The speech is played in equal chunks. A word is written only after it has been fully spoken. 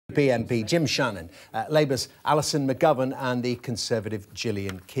MP Jim Shannon, Labour's Alison McGovern and the Conservative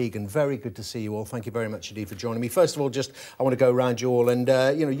Gillian Keegan. Very good to see you all. Thank you very much indeed for joining me. First of all, I want to go around you all and,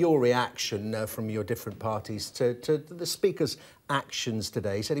 your reaction from your different parties to the Speaker's actions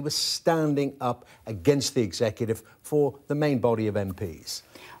today. He said he was standing up against the executive for the main body of MPs.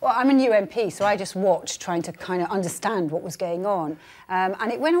 Well, I'm a new MP, so I just watched, trying to kind of understand what was going on.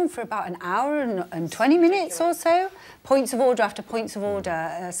 And it went on for about an hour and 20 minutes or so. Points of order after points of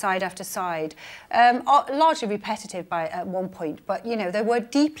order, side after side. Largely repetitive at one point, but, there were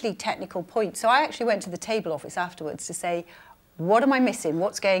deeply technical points. So I actually went to the table office afterwards to say, what am I missing?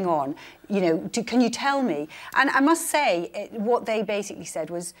 What's going on? Can you tell me? And I must say, what they basically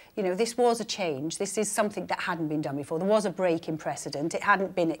said was, this was a change. This is something that hadn't been done before. There was a break in precedent. It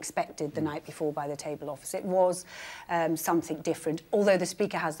hadn't been expected the night before by the table office. It was something different, although the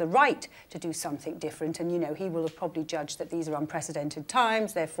Speaker has the right to do something different. And, he will have probably judged that these are unprecedented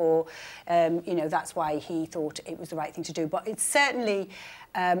times. Therefore, that's why he thought it was the right thing to do. But it certainly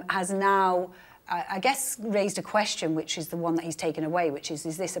has now, I guess, raised a question, which is the one that he's taken away, which is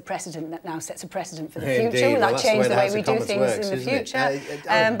this a precedent that now sets a precedent for the future? Indeed. Will that change the way we do things works, in the future?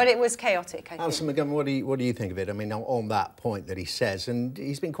 But it was chaotic, I think. Alison McGovern, what do you think of it? I mean, on that point that he says, and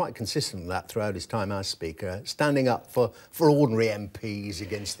he's been quite consistent with that throughout his time as Speaker, standing up for ordinary MPs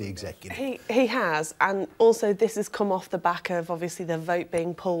against the executive. He has, and also this has come off the back of, obviously, the vote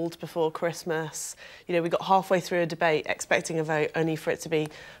being pulled before Christmas. We got halfway through a debate expecting a vote, only for it to be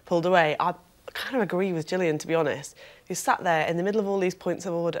pulled away. I kind of agree with Gillian, to be honest, who sat there in the middle of all these points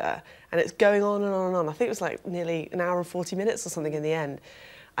of order and it's going on and on and on. I think it was like nearly an hour and 40 minutes or something in the end.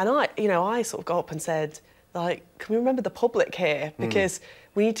 And I sort of got up and said, like, can we remember the public here? Because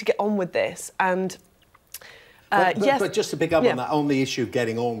we need to get on with this. And yes, but just to pick up on that, on the issue of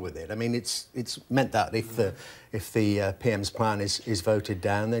getting on with it, I mean, it's meant that if the PM's plan is voted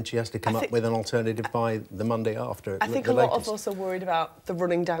down, then she has to come up with an alternative by the Monday after. I think a lot of us are worried about the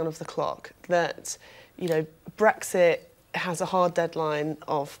running down of the clock, that, Brexit has a hard deadline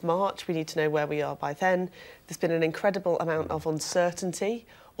of March. We need to know where we are by then. There's been an incredible amount of uncertainty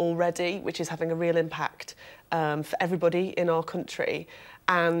already, which is having a real impact for everybody in our country.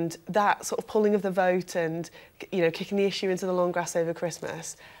 And that sort of pulling of the vote and, kicking the issue into the long grass over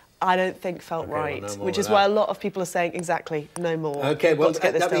Christmas, I don't think felt right, which is why a lot of people are saying exactly no more. OK, well,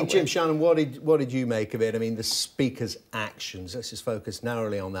 Jim Shannon, what did you make of it? I mean, the Speaker's actions. Let's just focus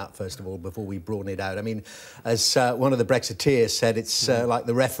narrowly on that, first of all, before we broaden it out. I mean, as one of the Brexiteers said, it's like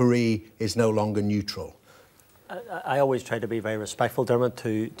the referee is no longer neutral. I always try to be very respectful, Dermot,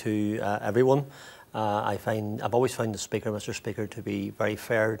 to everyone. I've always found the Speaker, Mr. Speaker, to be very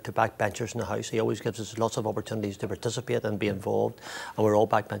fair to backbenchers in the House. He always gives us lots of opportunities to participate and be involved, and we're all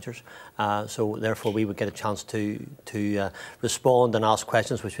backbenchers. So therefore, we would get a chance to respond and ask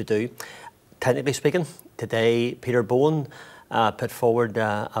questions, which we do. Technically speaking, today Peter Bowen put forward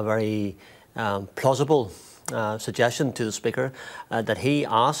a very plausible suggestion to the Speaker that he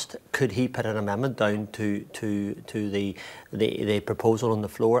asked, could he put an amendment down to the proposal on the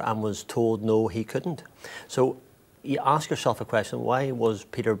floor, and was told no, he couldn't. So you ask yourself a question: why was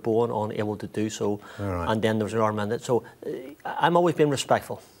Peter Bowen unable to do so? And then there was an amendment. So I'm always being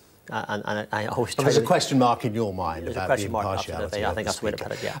respectful. And I always try. There's a question mark in your mind about the impartiality. I think that's the way to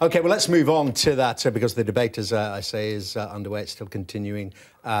put it. Yeah. OK, well, let's move on to that because the debate, as I say, is underway. It's still continuing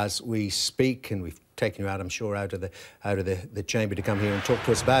as we speak, and we've taken you out, I'm sure, out of the chamber to come here and talk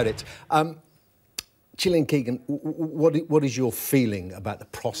to us about it. Gillian Keegan, what is your feeling about the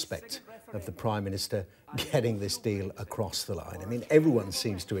prospect of the Prime Minister getting this deal across the line? I mean, everyone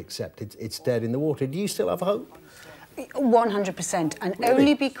seems to accept it's dead in the water. Do you still have hope? 100%, and really?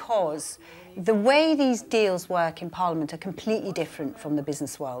 Only because the way these deals work in Parliament are completely different from the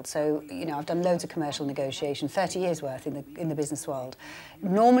business world. So, I've done loads of commercial negotiation, 30 years worth in the business world.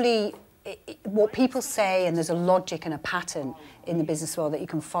 Normally, what people say, and there's a logic and a pattern in the business world that you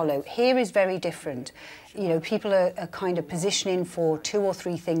can follow, here is very different. People are kind of positioning for 2 or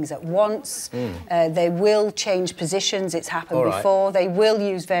 3 things at once. They will change positions. It's happened before. They will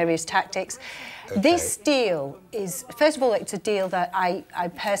use various tactics. Okay. This deal is, first of all, it's a deal that I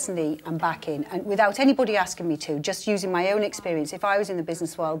personally am backing, and without anybody asking me to, just using my own experience, if I was in the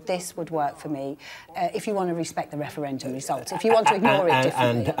business world, this would work for me, if you want to respect the referendum results, if you want to ignore it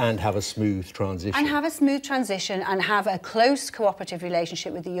differently. And have a smooth transition. And have a smooth transition and have a close cooperative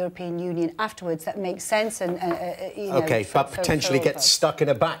relationship with the European Union afterwards that makes sense and, OK, but potentially get stuck in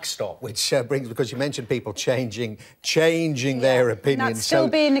a backstop, which brings, because you mentioned people changing their opinions. That's still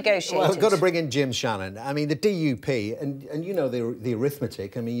being negotiated. Well, I've got to bring in Jim Jim Shannon, I mean, the DUP, and you know the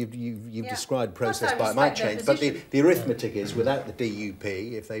arithmetic, I mean, you've described process by it might change, but the arithmetic is without the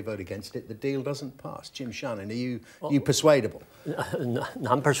DUP, if they vote against it, the deal doesn't pass. Jim Shannon, are you persuadable?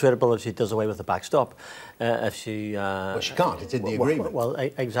 I'm persuadable if she does away with the backstop. If she... well, she can't, it's in the agreement. Well,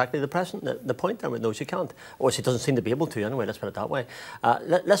 exactly the point there. No, she can't. Or she doesn't seem to be able to anyway, let's put it that way.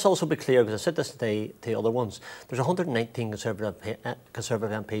 Let's also be clear, because I said this today to other ones, there's 119 Conservative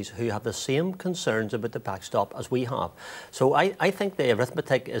MPs who have the same concerns about the backstop as we have. So I think the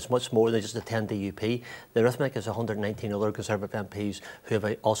arithmetic is much more than just the 10 DUP. The arithmetic is 119 other Conservative MPs who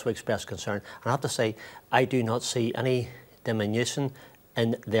have also expressed concern. And I have to say, I do not see any diminution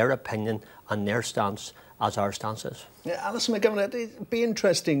in their opinion and their stance as our stance is. Yeah, Alison McGovern, it'd be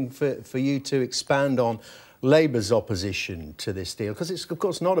interesting for you to expand on Labour's opposition to this deal, because it's of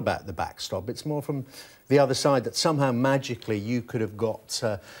course not about the backstop, it's more from the other side, that somehow magically you could have got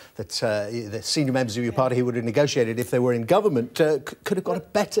the senior members of your party who would have negotiated if they were in government could have got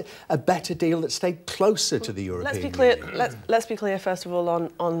a better deal that stayed closer to the European Union. Let's be clear first of all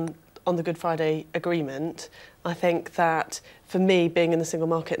on the Good Friday Agreement. I think that for me, being in the single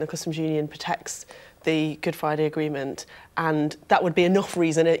market and the customs union protects the Good Friday Agreement, and that would be enough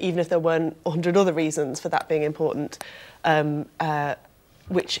reason, even if there weren't 100 other reasons for that being important,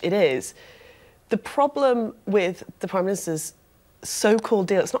 which it is. The problem with the Prime Minister's so-called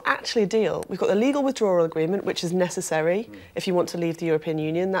deal, it's not actually a deal. We've got the legal withdrawal agreement, which is necessary if you want to leave the European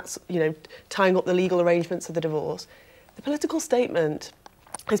Union. That's, you know, tying up the legal arrangements of the divorce. The political statement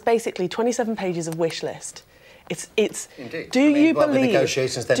is basically 27 pages of wish list. It's. Indeed. Do you believe? The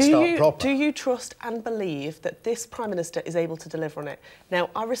negotiations then start proper. Do you trust and believe that this Prime Minister is able to deliver on it? Now,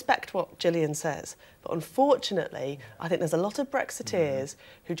 I respect what Gillian says, but unfortunately, I think there's a lot of Brexiteers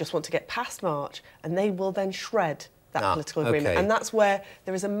who just want to get past March, and they will then shred that political agreement, and that's where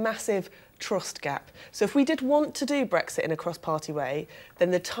there is a massive trust gap. So if we did want to do Brexit in a cross-party way,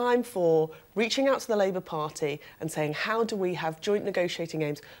 then the time for reaching out to the Labour Party and saying, how do we have joint negotiating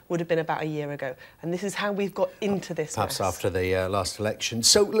aims, would have been about a year ago. And this is how we've got into this Perhaps mess. after the last election.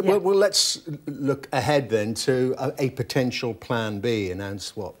 So, well, let's look ahead then to a potential Plan B,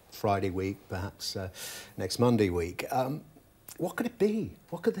 announced, what, Friday week, perhaps next Monday week. What could it be?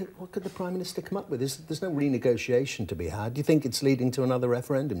 What could the Prime Minister come up with? There's no renegotiation to be had. Do you think it's leading to another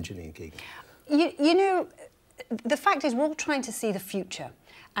referendum, Gillian Keegan? You know, the fact is we're all trying to see the future.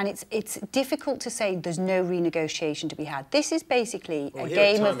 And it's difficult to say there's no renegotiation to be had. This is basically a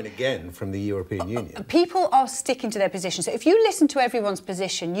game of... time and again from the European Union. People are sticking to their position. So if you listen to everyone's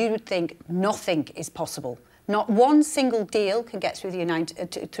position, you would think nothing is possible. Not one single deal can get through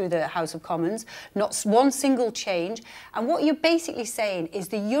the House of Commons, not one single change. And what you're basically saying is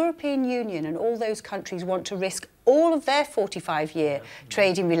the European Union and all those countries want to risk all of their 45-year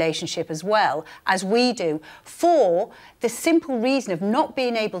trading relationship as well, as we do, for the simple reason of not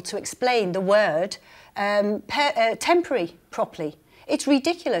being able to explain the word temporary properly. It's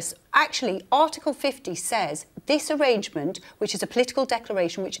ridiculous. Actually, Article 50 says this arrangement, which is a political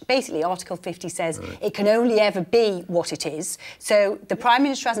declaration, which basically Article 50 says it can only ever be what it is. So the Prime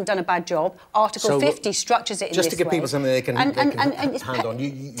Minister hasn't done a bad job. Article 50 structures it in this way. Just to give people something they can hand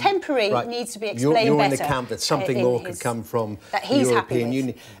on. Temporary needs to be explained better. You're in the camp that something more could come from the European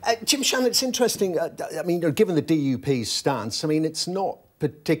Union. Jim Shannon, it's interesting. I mean, given the DUP's stance, I mean, it's not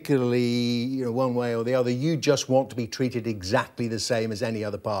particularly, one way or the other. You just want to be treated exactly the same as any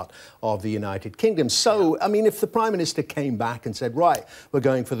other part of the United Kingdom. So, I mean, if the Prime Minister came back and said, right, we're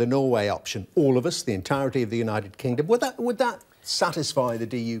going for the Norway option, all of us, the entirety of the United Kingdom, would that satisfy the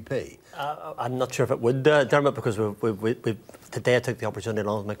DUP? I'm not sure if it would, Dermot, because today I took the opportunity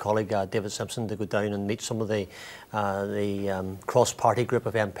along with my colleague David Simpson to go down and meet some of the cross-party group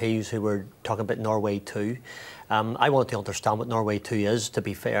of MPs who were talking about Norway 2. I want to understand what Norway 2 is, to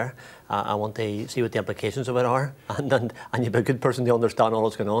be fair. I want to see what the implications of it are, and you'd be a good person to understand all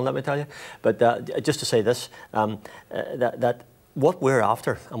that's going on, let me tell you. But just to say this, that what we're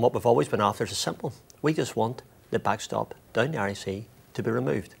after and what we've always been after is simple. We just want the backstop down the Irish Sea to be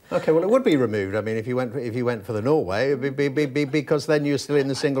removed. OK, well, it would be removed. I mean, if you went for the Norway, it'd be because then you're still in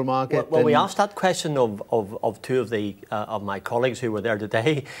the single market. Well, we asked that question of two of my colleagues who were there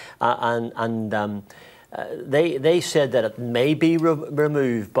today, they said that it may be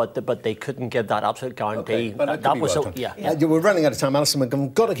removed, but they couldn't give that absolute guarantee. Okay, but that was We're running out of time, Alison.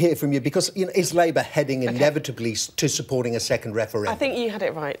 I've got to hear from you, because is Labour heading inevitably to supporting a second referendum? I think you had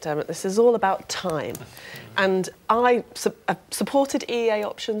it right, Dermot. This is all about time. And I supported EEA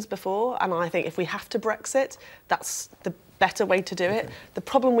options before, and I think if we have to Brexit, that's the better way to do it. The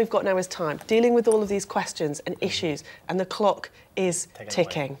problem we've got now is time, dealing with all of these questions and issues, and the clock is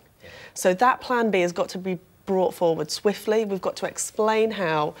ticking. So that plan B has got to be brought forward swiftly. We've got to explain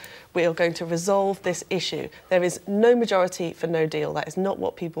how we are going to resolve this issue. There is no majority for no deal. That is not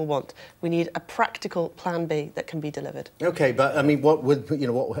what people want. We need a practical plan B that can be delivered. OK, but I mean, what would,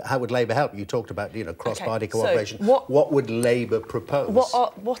 how would Labour help? You talked about, cross-party cooperation. So what would Labour propose?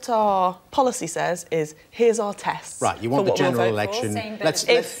 What our policy says is, here's our tests. Right, you want the general election. Let's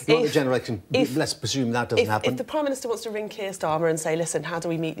presume that doesn't happen. If the Prime Minister wants to ring Keir Starmer and say, listen, how do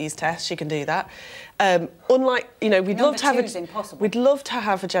we meet these tests? She can do that. Unlike, we'd love to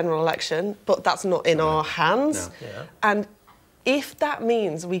have a general election, but that's not in our hands. No. Yeah. And if that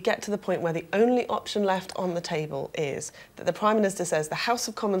means we get to the point where the only option left on the table is that the Prime Minister says the House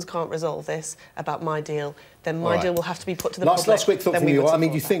of Commons can't resolve this about my deal, then my deal will have to be put to the public. Last quick thought from you. I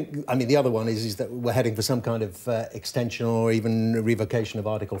mean, the other one is that we're heading for some kind of extension or even revocation of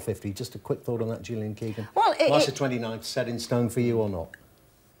Article 50. Just a quick thought on that, Gillian Keegan. Well, March the 29th set in stone for you or not?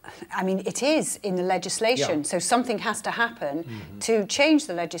 I mean, it is in the legislation, so something has to happen to change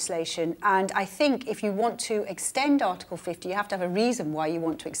the legislation. And I think if you want to extend Article 50, you have to have a reason why you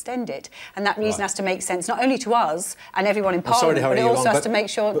want to extend it. And that reason has to make sense, not only to us and everyone in Parliament, but it also has to make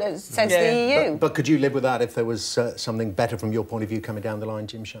sure that it sense the EU. But could you live with that if there was something better from your point of view coming down the line,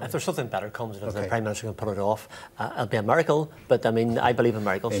 Jim Shannon? If there's something better comes, if the Prime Minister can put it off, it'll be a miracle. But I mean, I believe in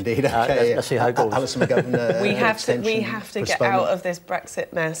miracles. Indeed. Okay. Let's see how it goes. Alison McGovern, we have to get out of this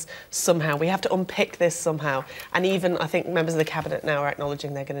Brexit mess somehow. We have to unpick this somehow. And even, I think, members of the Cabinet now are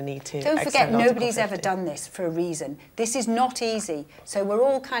acknowledging they're going to need to. Don't forget, nobody's ever done this for a reason. This is not easy. So we're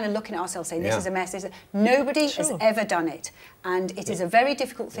all kind of looking at ourselves saying, this is a mess. Nobody has ever done it. And it is a very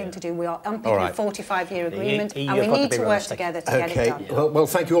difficult thing to do. We are unpicking a 45-year agreement, and we need to work together to get it done. Well,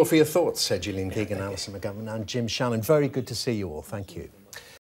 thank you all for your thoughts, Gillian Keegan, Alison McGovern and Jim Shannon. Very good to see you all. Thank you.